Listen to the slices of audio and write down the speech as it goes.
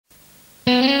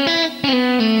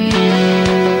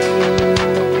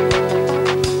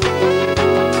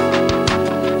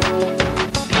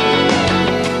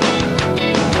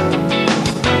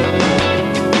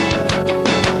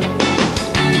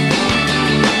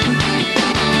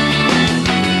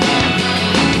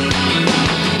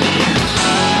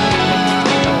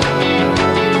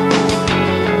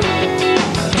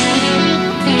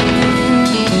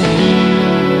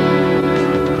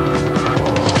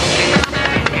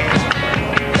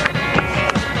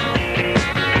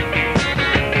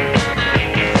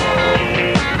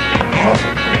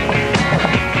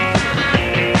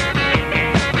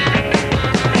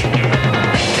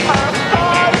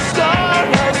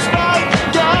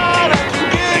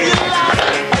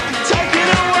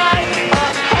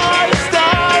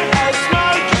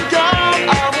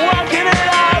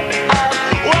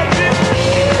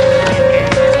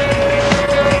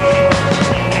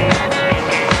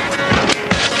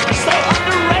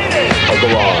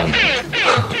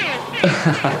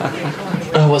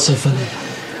Oh, what's so funny?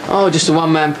 Oh, just a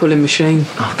one-man pulling machine.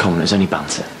 Oh, come on, it's only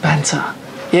banter. Banter?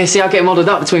 Yeah, see, I get muddled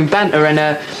up between banter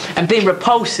and being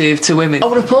repulsive to women.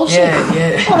 Oh, repulsive?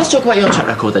 Yeah. Well, let's talk about your track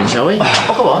record then, shall we?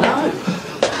 Oh, go on. No.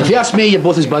 If you ask me, you're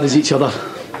both as bad as each other.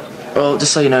 Well,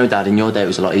 just so you know, Dad, in your day it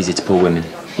was a lot easier to pull women.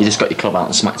 You just got your club out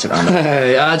and smacked it around.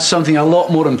 Hey, I had something a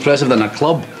lot more impressive than a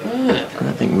club. Yeah, I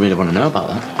don't think we really want to know about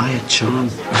that. I had charm.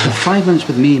 For 5 minutes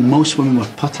with me, most women were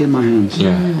putty in my hands.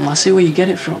 Yeah. I see where you get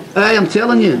it from. Hey, I'm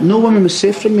telling you, no woman was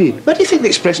safe from me. Where do you think the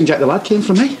expression Jack the Lad came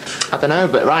from, eh? I don't know,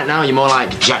 but right now you're more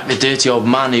like Jack the dirty old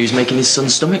man who's making his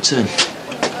son's stomach turn.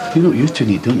 You know what you two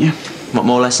need, don't you? What,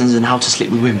 more lessons in how to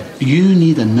sleep with women? You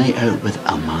need a night out with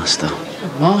a master.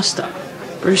 Master?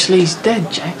 Bruce Lee's dead,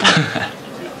 Jack.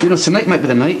 You know, tonight might be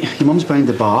the night. Your mum's behind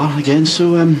the bar again,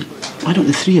 so why don't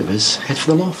the three of us head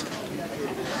for the loft?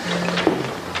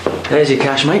 There's your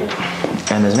cash, mate.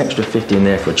 And there's an extra 50 in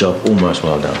there for a job almost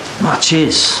well done. Ah,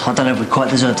 cheers. I don't know if we quite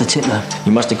deserve the tip, though.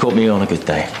 You must have caught me on a good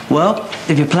day. Well,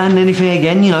 if you're planning anything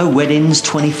again, you know, weddings,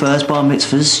 21st, bar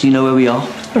mitzvahs, you know where we are.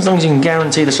 As long as you can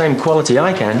guarantee the same quality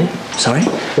eye candy. Sorry?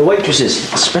 The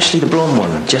waitresses, especially the blonde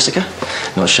one, Jessica.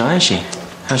 Not shy, is she?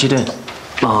 How's she doing?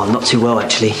 Oh, not too well,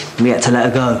 actually. We had to let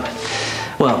her go.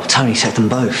 Well, Tony sacked them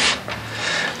both.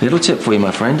 Little tip for you,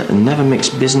 my friend. Never mix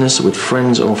business with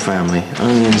friends or family.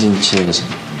 Only ends in tears.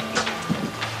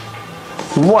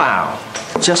 Wow.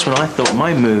 Just when I thought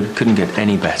my mood couldn't get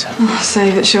any better. Oh,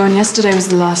 save it, Sean. Yesterday was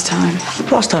the last time.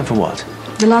 Last time for what?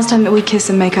 The last time that we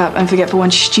kiss and make up and forget for one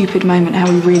stupid moment how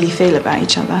we really feel about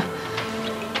each other.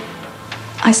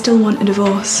 I still want a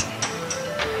divorce.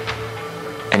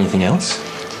 Anything else?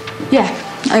 Yeah,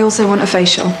 I also want a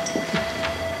facial.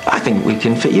 I think we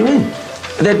can fit you in.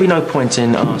 There'd be no point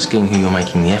in asking who you're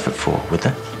making the effort for, would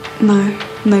there? No,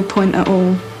 no point at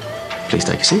all. Please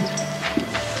take a seat.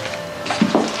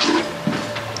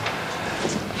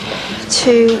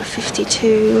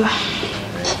 252.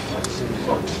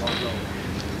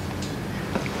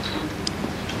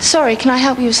 Sorry, can I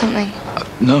help you with something?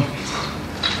 No.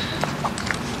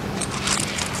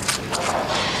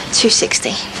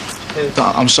 260.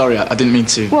 I'm sorry, I didn't mean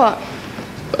to. What?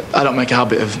 I don't make a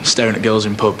habit of staring at girls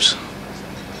in pubs.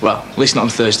 Well, at least not on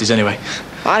Thursdays anyway.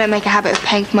 I don't make a habit of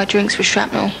paying for my drinks with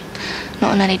shrapnel.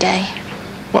 Not on any day.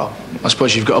 Well, I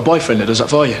suppose you've got a boyfriend that does that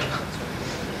for you.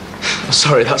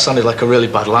 Sorry, that sounded like a really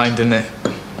bad line, didn't it?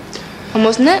 And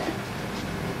wasn't it?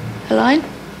 A line?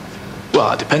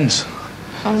 Well, it depends.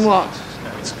 On what?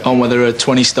 On whether a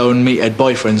 20-stone meathead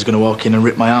boyfriend's going to walk in and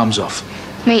rip my arms off.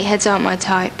 Meatheads aren't my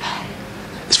type.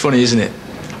 It's funny, isn't it?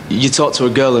 You talk to a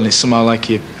girl and it's somehow like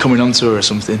you're coming onto her or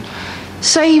something.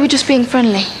 So you were just being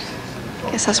friendly.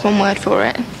 Guess that's one word for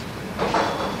it.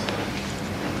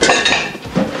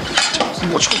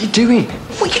 What are you doing?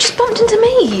 What, you just bumped into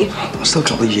me? I still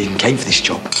can't believe you even came for this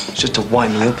job. It's just to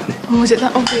wind me up. Oh, is it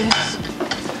that obvious?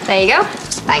 There you go.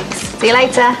 Thanks. See you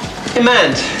later. Hey,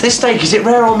 man, this steak, is it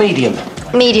rare or medium?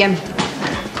 Medium.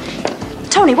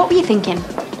 Tony, what were you thinking?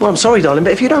 Well, I'm sorry, darling,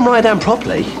 but if you don't write it down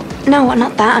properly... No,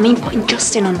 not that. I mean putting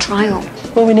Justin on trial.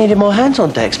 Well, we needed more hands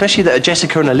on deck, especially that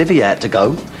Jessica and Olivia had to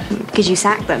go. Because you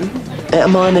sacked them. A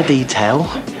minor detail.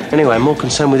 Anyway, I'm more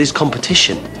concerned with his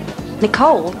competition.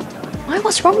 Nicole? Why,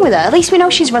 what's wrong with her? At least we know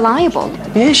she's reliable.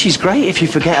 Yeah, she's great if you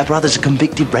forget her brother's a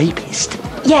convicted rapist.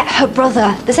 Yeah, her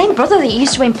brother. The same brother that you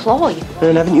used to employ.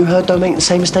 And haven't you heard don't make the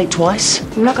same mistake twice?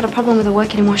 We've not got a problem with her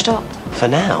working and washed up. For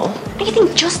now. Do you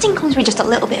think Justin comes with just a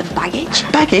little bit of baggage?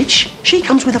 Baggage? She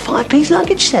comes with a 5-piece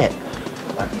luggage set.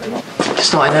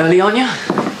 Starting early, aren't you?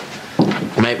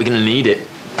 Mate, we're gonna need it.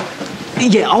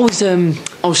 Yeah, I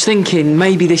was thinking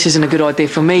maybe this isn't a good idea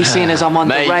for me, seeing as I'm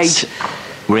underage.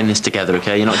 We're in this together,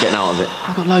 okay? You're not getting out of it.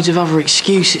 I've got loads of other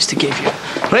excuses to give you.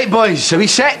 Right, boys, are we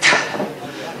set?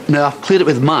 Now, I've cleared it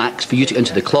with Max for you to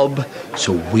enter the club,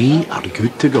 so we are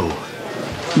good to go.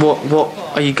 What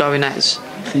are you going as?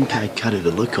 I think I carried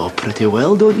the look off pretty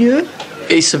well, don't you?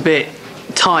 It's a bit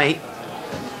tight.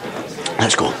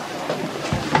 Let's go.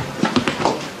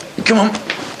 Come on.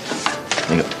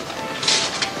 There you go.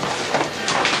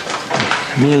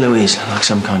 Me and Louise are like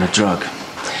some kind of drug.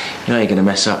 You know you're gonna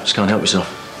mess up, just can't help yourself.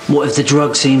 What if the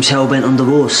drug seems hell-bent on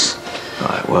divorce?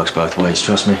 Oh, it works both ways,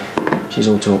 trust me. She's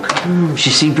all talk. She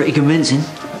seemed pretty convincing.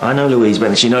 I know Louise better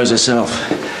than she knows herself,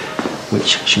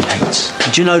 which she hates.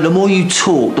 Do you know, the more you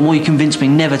talk, the more you convince me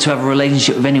never to have a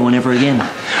relationship with anyone ever again.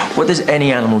 What does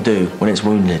any animal do when it's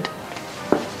wounded?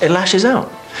 It lashes out.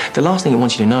 The last thing it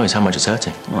wants you to know is how much it's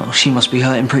hurting. Well, she must be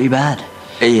hurting pretty bad.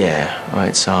 Yeah, well,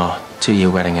 it's our 2-year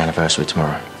wedding anniversary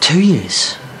tomorrow. 2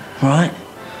 years? Right.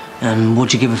 And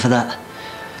what'd you give her for that?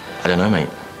 I don't know, mate.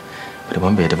 But it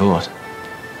won't be a divorce.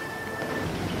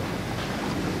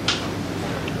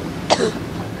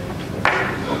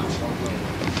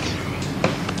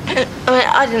 I mean,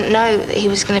 I didn't know that he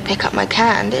was going to pick up my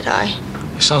can, did I?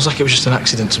 It sounds like it was just an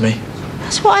accident to me.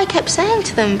 That's what I kept saying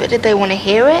to them, but did they want to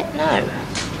hear it? No.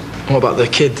 What about the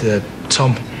kid,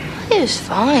 Tom? He was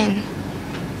fine.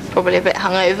 Probably a bit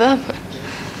hungover, but...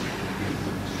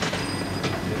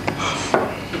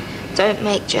 Don't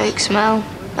make jokes, Mel.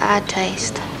 Bad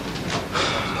taste.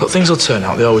 Look, things will turn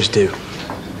out. They always do.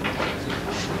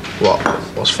 What?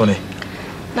 What's funny?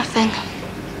 Nothing.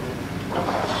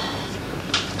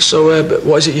 So,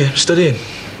 what is it you're studying?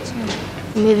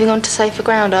 Moving on to safer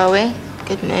ground, are we?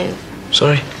 Good move.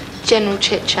 Sorry? General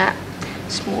chit-chat.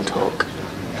 Small talk.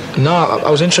 No, I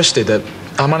was interested.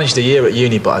 I managed a year at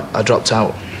uni, but I dropped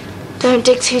out. Don't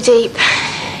dig too deep.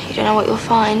 You don't know what you'll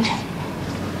find.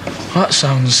 That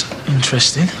sounds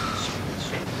interesting.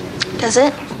 Does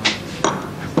it?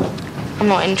 I'm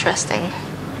not interesting.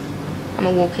 I'm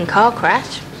a walking car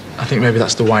crash. I think maybe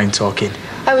that's the wine talking.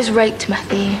 I was raped,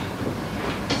 Matthew.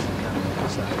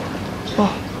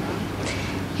 Oh,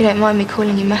 you don't mind me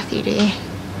calling you Matthew, do you?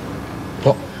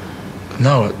 What?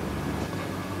 No.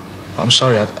 I'm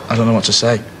sorry, I don't know what to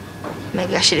say.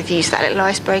 Maybe I should have used that little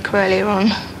icebreaker earlier on.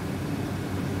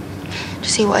 To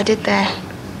see what I did there.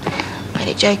 Made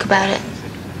a joke about it.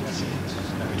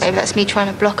 Maybe that's me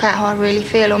trying to block out how I really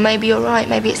feel, or maybe you're right.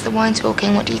 Maybe it's the wine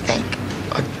talking. What do you think?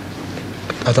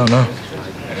 I don't know.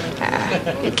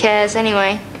 Who cares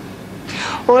anyway?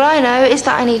 All I know is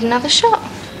that I need another shot.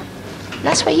 And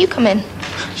that's where you come in. You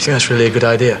think that's really a good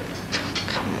idea?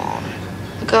 Come on.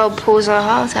 A girl pours her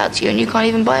heart out to you and you can't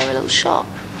even buy her a little shot.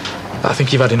 I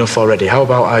think you've had enough already. How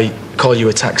about I call you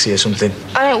a taxi or something?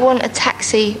 I don't want a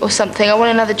taxi or something. I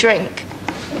want another drink.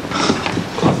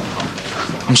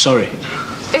 I'm sorry.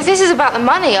 If this is about the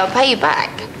money, I'll pay you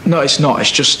back. No, it's not.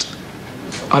 It's just...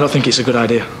 I don't think it's a good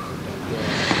idea.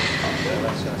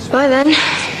 Bye then.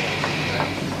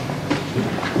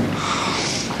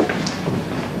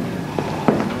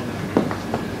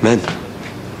 Men.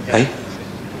 Hey?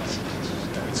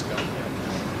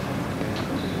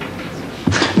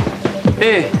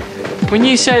 Here, when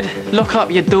you said lock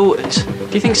up your daughters,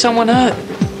 do you think someone hurt?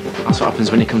 That's what happens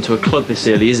when you come to a club this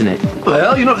early, isn't it?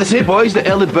 Well, you know what they say, boys, the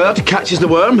early bird catches the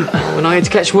worm. We're not here to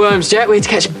catch worms, Jack, we're here to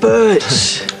catch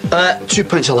birds. 2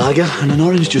 pints of lager and an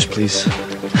orange juice, please.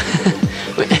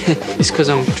 It's because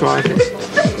I'm driving.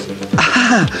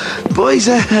 Boys,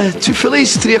 2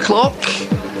 fillies, 3 o'clock.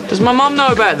 Does my mum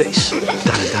know about this?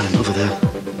 Darren, over there.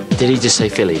 Did he just say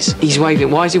fillies? He's waving.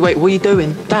 Why is he waving? What are you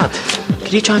doing? Dad,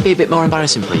 could you try and be a bit more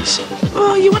embarrassing, please?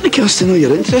 Oh, you want the girls to know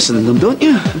you're interested in them, don't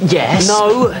you? Yes.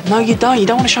 No, you don't. You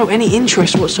don't want to show any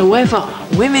interest whatsoever.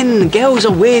 Women and girls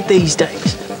are weird these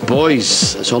days.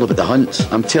 Boys, it's all about the hunt.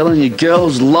 I'm telling you,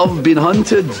 girls love being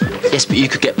hunted. Yes, but you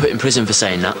could get put in prison for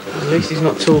saying that. At least he's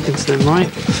not talking to them, right?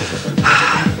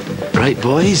 Right,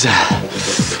 boys.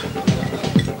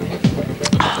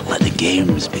 Let the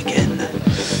games begin.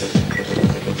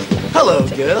 Hello,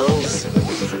 girls.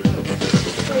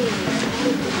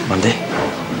 Monday?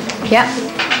 Yep.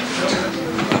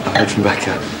 I heard from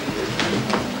Becca.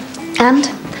 And?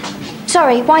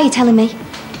 Sorry, why are you telling me?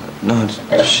 No,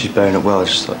 she's bearing it well. I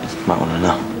just thought you might want to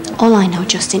know. All I know,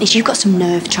 Justin, is you've got some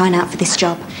nerve trying out for this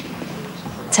job.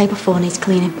 Table 4 needs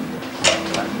cleaning.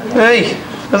 Hey,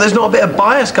 now there's not a bit of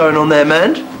bias going on there,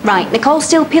 man. Right, Nicole's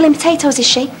still peeling potatoes, is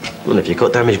she? Well, if you've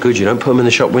got damaged goods, you don't put them in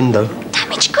the shop window.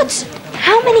 Damaged goods?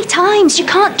 How many times? You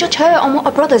can't judge her on what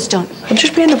her brother's done. I'm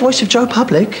just being the voice of Joe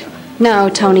Public. No,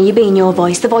 Tony, you're being your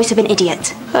voice, the voice of an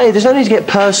idiot. Hey, there's no need to get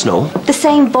personal. The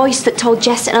same voice that told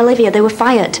Jess and Olivia they were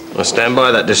fired. I stand by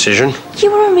that decision.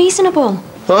 You were unreasonable.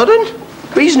 Pardon?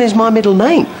 Reason is my middle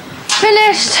name.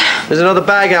 Finished. There's another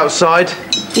bag outside.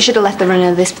 You should have left the running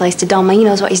of this place to Dom. He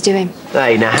knows what he's doing.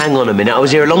 Hey, now hang on a minute. I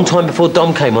was here a long time before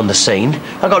Dom came on the scene.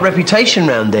 I got a reputation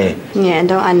round here. Yeah, and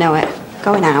don't I know it.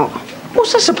 Going out.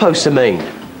 What's that supposed to mean?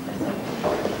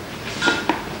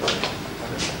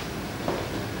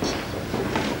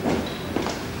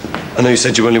 I know you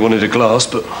said you only wanted a glass,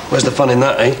 but where's the fun in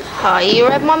that, eh? Oh, you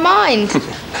read my mind.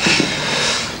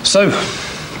 So,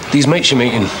 these mates you're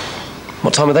meeting,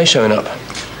 what time are they showing up?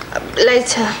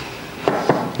 Later.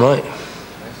 Right.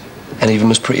 Any of them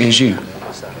as pretty as you?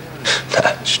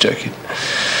 Nah, just joking.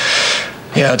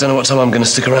 Yeah, I don't know what time I'm going to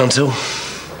stick around till.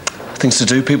 Things to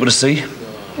do, people to see.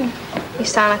 You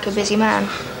sound like a busy man.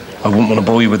 I wouldn't want to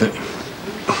bore you with it.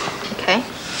 Okay.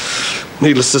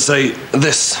 Needless to say,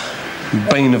 this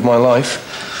bane of my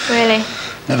life Really?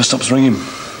 never stops ringing.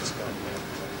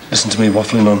 Listen to me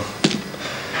waffling on.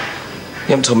 You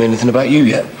haven't told me anything about you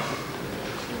yet.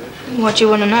 What do you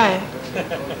want to know?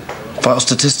 Vital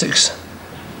statistics?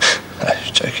 No,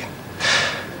 just joking.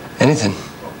 Anything.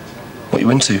 What you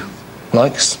into?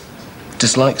 Likes?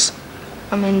 Dislikes?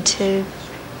 I'm into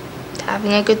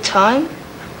having a good time.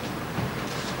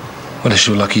 Well, it's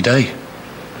your lucky day.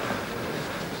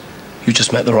 You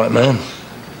just met the right man.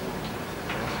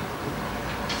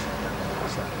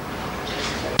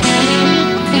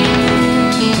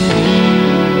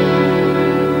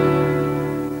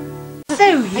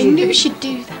 I knew she'd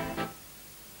do that.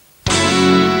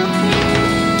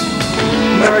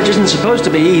 Marriage isn't supposed to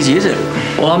be easy, is it?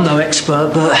 Well, I'm no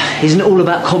expert, but isn't it all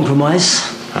about compromise?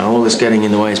 All that's getting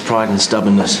in the way is pride and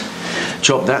stubbornness.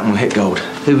 Chop that and we'll hit gold.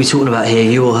 Who are we talking about here,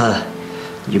 you or her?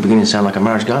 You're beginning to sound like a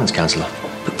marriage guidance counsellor.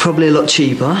 But probably a lot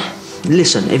cheaper.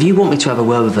 Listen, if you want me to have a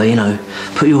word with her, you know,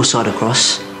 put your side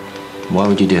across. Why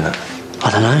would you do that?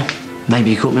 I don't know. Maybe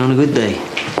you caught me on a good day.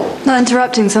 Not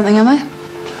interrupting something, am I?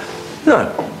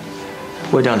 No.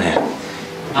 We're done here.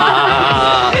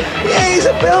 Yeah, he's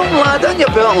a belting lad, aren't you,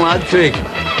 belting lad, Craig?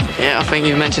 Yeah, I think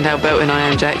you've mentioned how belting I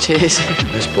am, Jack. Cheers.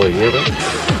 This boy here,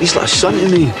 he's like a son to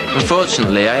me.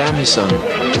 Unfortunately, I am his son.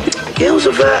 Girls,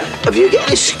 have you got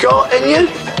any Scot in you?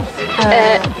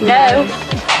 No.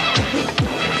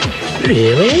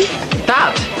 Really?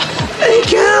 Dad! Hey,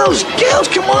 girls,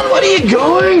 come on, where are you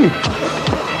going?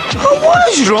 Oh, what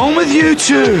is wrong with you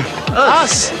two?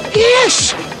 Us?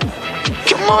 Yes!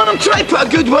 Come on, I'm trying to put a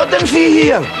good word in for you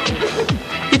here.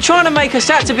 You're trying to make us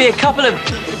out to be a couple of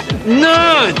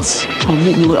nerds! I'll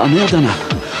make me look a nerd,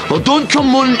 innit? Well, don't come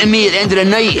moaning to me at the end of the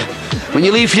night when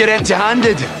you leave here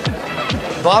empty-handed.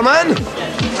 Barman?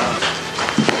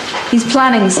 He's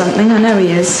planning something, I know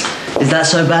he is. Is that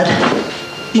so bad?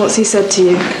 What's he said to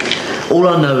you? All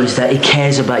I know is that he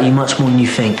cares about you much more than you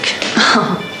think.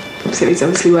 So he's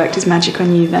obviously worked his magic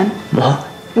on you then. What?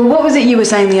 Well, what was it you were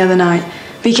saying the other night?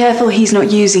 Be careful he's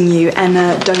not using you and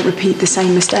don't repeat the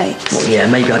same mistakes. Well, yeah,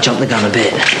 maybe I jumped the gun a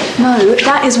bit. No,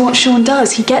 that is what Sean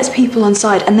does. He gets people on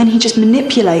side and then he just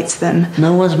manipulates them.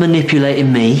 No one's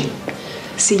manipulating me.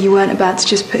 See, you weren't about to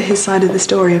just put his side of the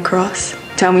story across.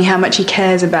 Tell me how much he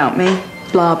cares about me.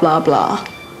 Blah, blah, blah.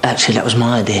 Actually, that was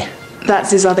my idea.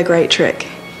 That's his other great trick.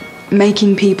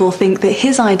 Making people think that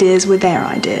his ideas were their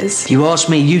ideas. You ask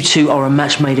me, you two are a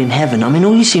match made in heaven. I mean,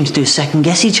 all you seem to do is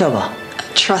second-guess each other.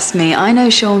 Trust me, I know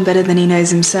Sean better than he knows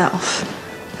himself.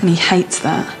 And he hates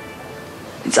that.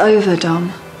 It's over,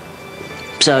 Dom.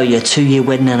 So, your 2-year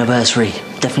wedding anniversary.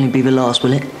 Definitely be the last,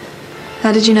 will it?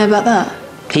 How did you know about that?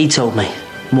 He told me.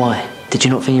 Why? Did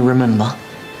you not think you remember?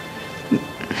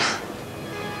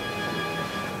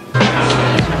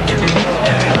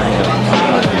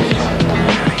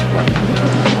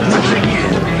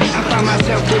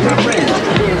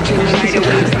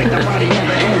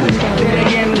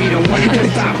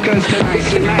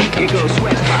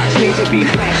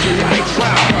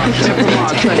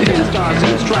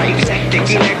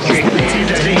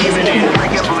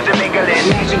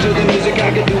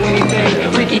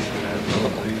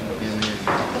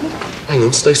 Hang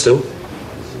on, stay still.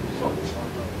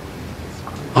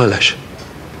 Eyelash.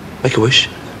 Make a wish.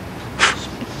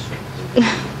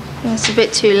 It's a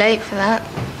bit too late for that.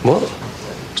 What?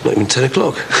 It's not even 10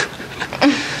 o'clock.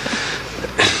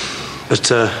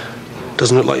 But,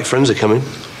 doesn't look like your friends are coming.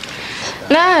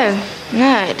 No,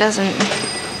 it doesn't.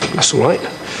 That's all right.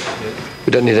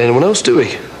 We don't need anyone else, do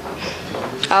we?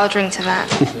 I'll drink to that.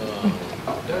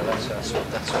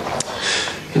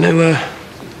 You know,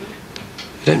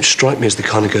 you don't strike me as the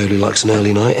kind of girl who likes an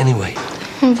early night anyway.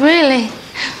 Really?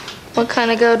 What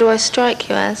kind of girl do I strike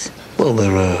you as? Well,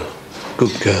 there are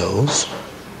good girls,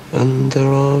 and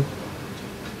there are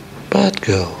bad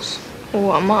girls.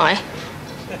 What am I?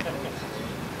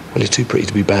 Well, you're too pretty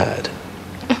to be bad.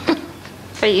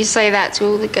 But you say that to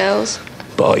all the girls.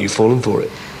 But are you falling for it?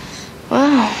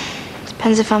 Well,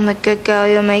 depends if I'm the good girl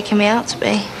you're making me out to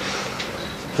be.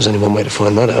 There's only one way to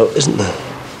find that out, isn't there?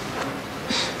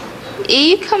 Are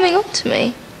you coming on to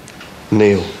me?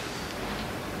 Neil.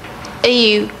 Are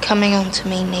you coming on to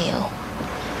me, Neil?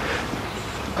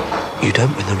 You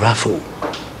don't win the raffle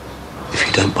if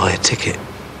you don't buy a ticket,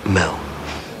 Mel.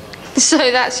 So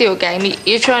that's your game?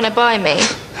 You're trying to buy me?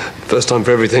 First time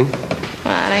for everything.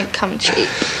 Well, I don't come cheap.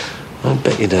 I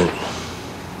bet you don't.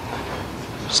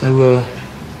 So,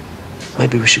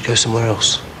 maybe we should go somewhere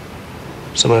else.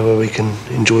 Somewhere where we can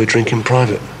enjoy a drink in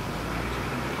private.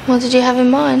 What did you have in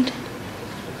mind?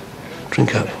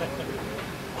 Drink up.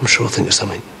 I'm sure I'll think of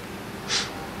something.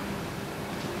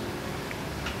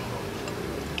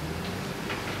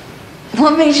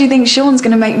 What makes you think Sean's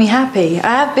going to make me happy?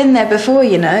 I have been there before,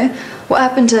 you know. What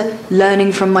happened to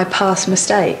learning from my past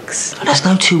mistakes? There's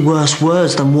no two worse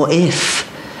words than what if.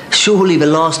 Surely the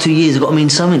last 2 years have got to mean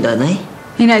something, don't they?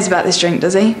 He knows about this drink,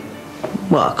 does he?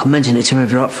 Well, I can mention it to him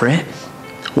if you're up for it.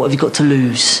 What have you got to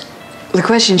lose? The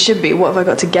question should be, what have I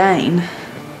got to gain?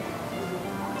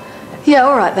 Yeah,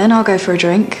 all right then. I'll go for a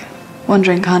drink. One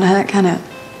drink can't hurt, can it?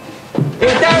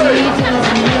 Hey, Darren!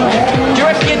 Do you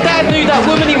reckon your dad knew that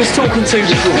woman he was talking to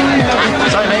before?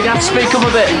 Sorry, mate, you have to speak up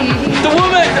a bit. The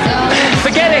woman!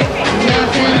 Forget it!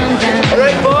 All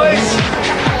right, boys.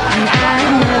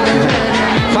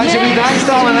 Fancy we dance,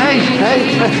 darling, eh?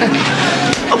 Hey?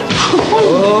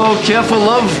 Oh, careful,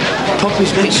 love.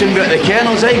 Puppies might soon be at the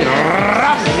kennels, eh?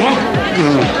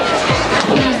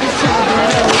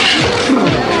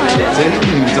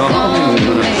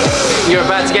 You're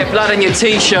about to get blood on your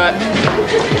t-shirt.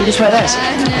 You just wear this.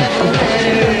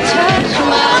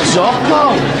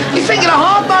 Zocco, you think you're a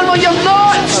hard man when you're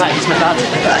not? Right, it's my dad.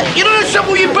 You don't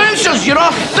assemble your bouncers, you're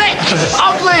all thick,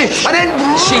 ugly, and then...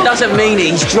 She doesn't mean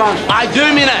it, he's drunk. I do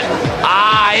mean it.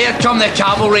 Ah, here come the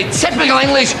cavalry. Typical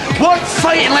English. Won't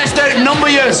fight unless they outnumber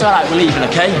you. It's all right, we're leaving,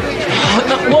 okay?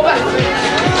 No, what about...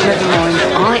 Never mind.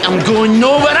 I am going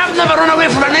nowhere. I've never run away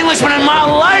from an Englishman in my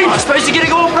life. I suppose you're gonna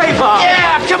go on paper.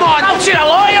 Yeah, come on. I'll see a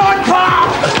lawyer on par.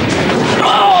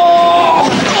 Oh,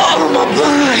 my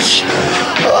back.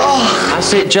 Oh.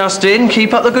 That's it, Justin.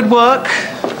 Keep up the good work.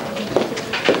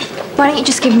 Why don't you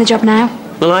just give him the job now?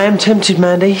 Well, I am tempted,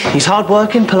 Mandy. He's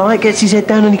hard-working, polite, gets his head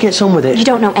down and he gets on with it. You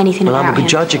don't know anything Well, about I'm a good him.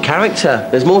 judge of character.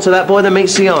 There's more to that boy than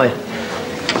meets the eye.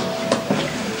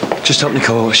 Just help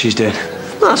Nicole what she's doing.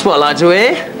 That's what I like to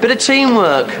hear. Bit of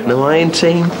teamwork. No, I ain't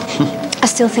team. I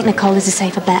still think Nicole is a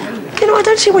safer bet. You know, I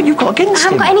don't see what you've got I against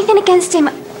haven't him. got anything against him.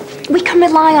 We can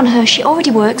rely on her. She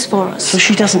already works for us. So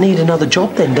she doesn't need another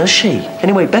job then, does she?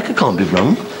 Anyway, Becca can't be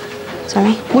wrong.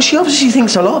 Sorry? Well, she obviously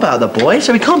thinks a lot about the boy,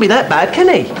 so he can't be that bad, can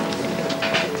he?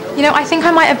 You know, I think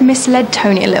I might have misled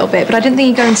Tony a little bit, but I didn't think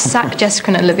he'd go and sack Jessica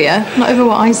and Olivia. Not over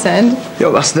what I said.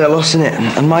 Yo, that's their loss, innit?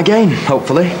 And my gain,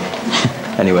 hopefully.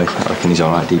 Anyway, I reckon he's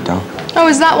all right deep down. Oh,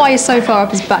 is that why you're so far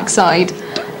up his backside?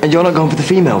 And you're not going for the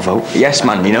female vote? Yes,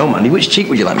 man, you know, Mandy. Which cheek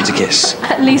would you like me to kiss?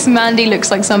 At least Mandy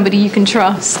looks like somebody you can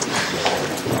trust.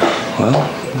 Well,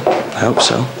 I hope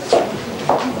so.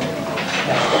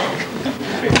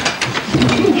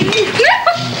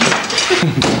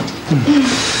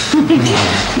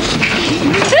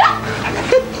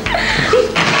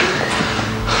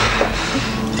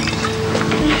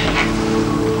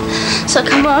 So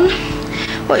come on.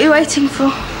 What are you waiting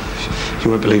for? You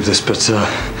won't believe this, but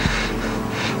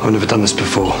I've never done this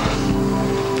before.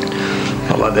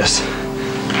 Not like this.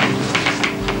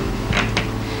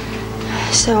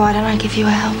 So why don't I give you a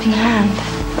helping hand?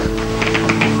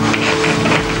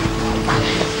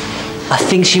 I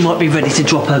think she might be ready to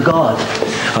drop her guard.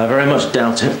 I very much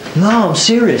doubt it. No, I'm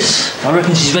serious. I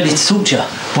reckon she's ready to talk to you.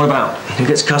 What about? Who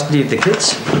gets custody of the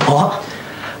kids? What?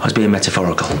 I was being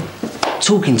metaphorical.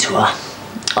 Talking to her?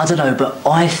 I don't know, but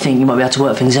I think you might be able to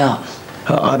work things out.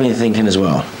 I've been thinking as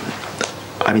well.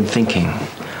 I've been thinking,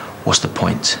 what's the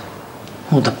point?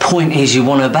 Well, the point is you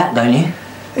want her back, don't you?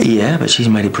 Yeah, but she's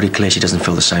made it pretty clear she doesn't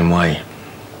feel the same way.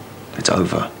 It's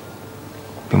over.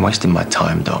 Been wasting my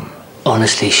time, Dom.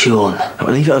 Honestly, Sean. No,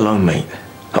 leave it alone, mate.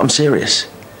 I'm serious.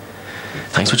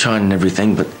 Thanks for trying and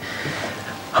everything, but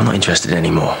I'm not interested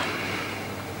anymore.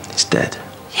 It's dead.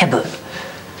 Yeah, but...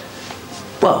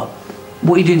 Well,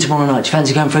 what are you doing tomorrow night? Do you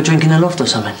fancy going for a drink in the loft or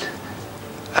something?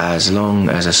 As long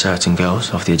as a certain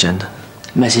girl's off the agenda.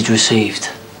 Message received.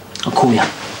 I'll call you.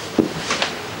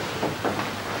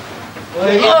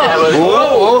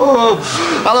 Whoa.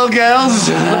 Hello, girls.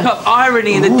 Look up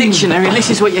irony in the dictionary and this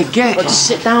is what you get. Well, just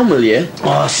sit down, will you?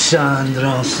 Oh,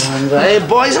 Sandra. Hey,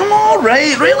 boys, I'm all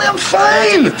right. Really, I'm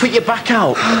fine. Put your back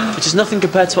out, which is nothing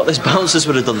compared to what those bouncers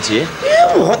would have done to you.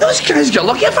 Yeah, what? Those guys got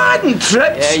lucky if I hadn't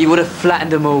tripped. Yeah, you would have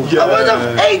flattened them all. I would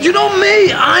have. Hey, do you know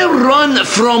me? I run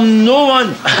from no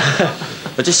one.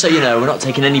 But just so you know, we're not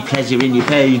taking any pleasure in your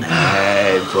pain.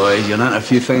 Hey, boys, you're not a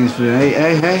few things for me.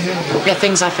 Hey. Yeah,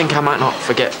 things I think I might not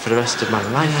forget for the rest of my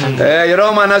life. Hey, your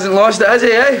old man hasn't lost it, has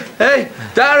he, eh? Hey,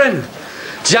 Darren.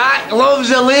 Jack loves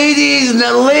the ladies, and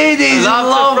the ladies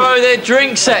Love to throw their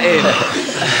drinks at him.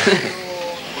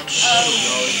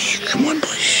 Come on,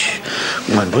 boys.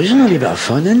 Come on, boys. It's gonna be a bit of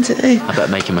fun, isn't it, eh? I better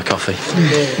make him a coffee.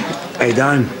 Hey,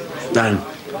 Dan.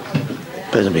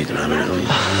 Better beat them out of it.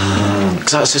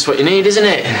 Because that's just what you need, isn't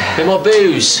it? A bit more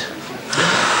booze.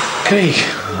 Craig.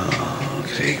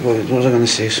 Craig, what was I going to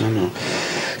say, son?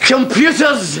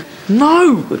 Computers!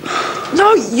 No,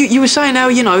 you were saying how,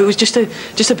 you know, it was just a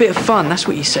bit of fun. That's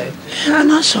what you said. Yeah,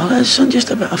 that's all. It's just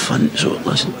a bit of fun. So,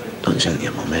 listen, don't say it to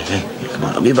your mummy, eh? Come on,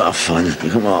 it'll be a bit of fun.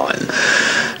 Come on.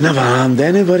 Never harmed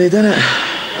anybody, did it?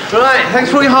 Right, thanks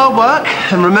for all your hard work.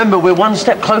 And remember, we're one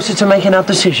step closer to making our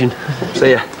decision.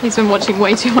 See ya. He's been watching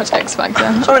way too much X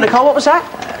Factor. Sorry, Nicole, what was that?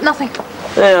 Nothing.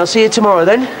 Yeah, I'll see you tomorrow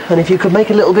then. And if you could make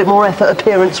a little bit more effort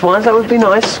appearance-wise, that would be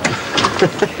nice.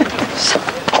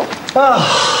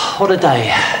 Oh, what a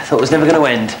day. Thought it was never going to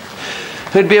end.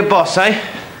 Who'd be a boss, eh?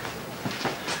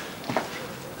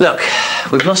 Look,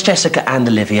 we've lost Jessica and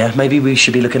Olivia. Maybe we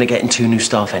should be looking at getting 2 new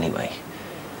staff anyway.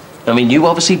 I mean, you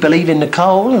obviously believe in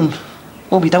Nicole and...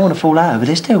 Well, we don't want to fall out over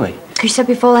this, do we? You said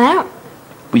we're falling out.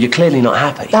 Well, you're clearly not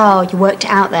happy. Oh, you worked it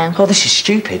out then. Oh, this is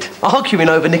stupid. Arguing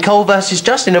over Nicole versus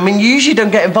Justin. I mean, you usually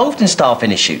don't get involved in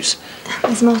staffing issues.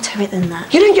 There's more to it than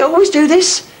that. You always do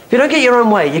this? If you don't get your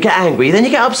own way, you get angry, then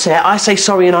you get upset, I say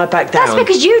sorry and I back down. That's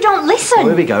because you don't listen. Oh,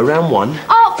 here we go, round 1.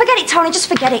 Oh, forget it, Tony, just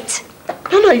forget it.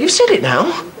 No, you've said it now.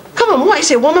 Come on, what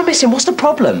is it? What am I missing? What's the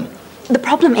problem? The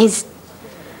problem is...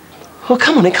 Well,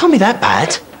 come on, it can't be that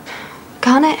bad.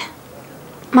 Can't it?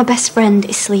 My best friend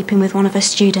is sleeping with one of her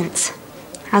students.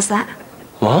 How's that?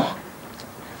 What?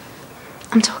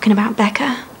 I'm talking about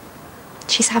Becca.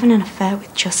 She's having an affair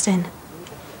with Justin.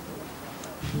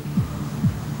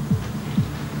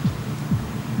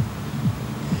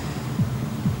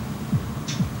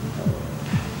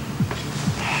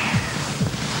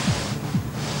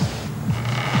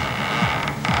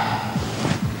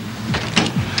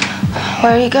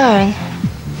 Where are you going?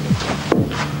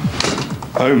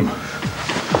 Home.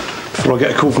 Before I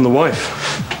get a call from the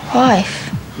wife. Wife?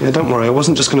 Yeah, don't worry, I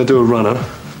wasn't just going to do a runner.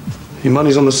 Your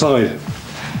money's on the side.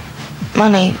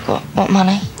 Money? What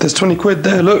money? There's 20 quid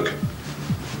there, look.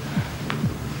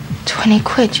 20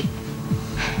 quid?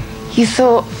 You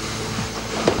thought...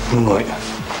 All right.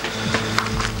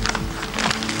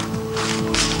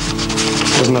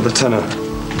 There's another tenner.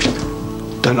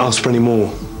 Don't ask for any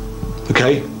more,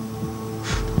 okay?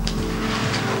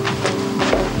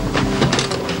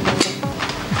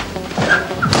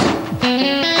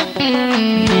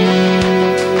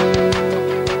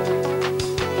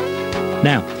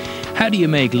 Now, how do you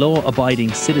make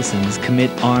law-abiding citizens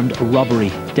commit armed robbery?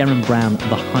 Darren Brown,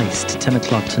 The Heist, 10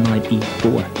 o'clock tonight,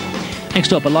 E4.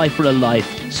 Next up, A Life for a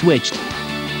Life, Switched.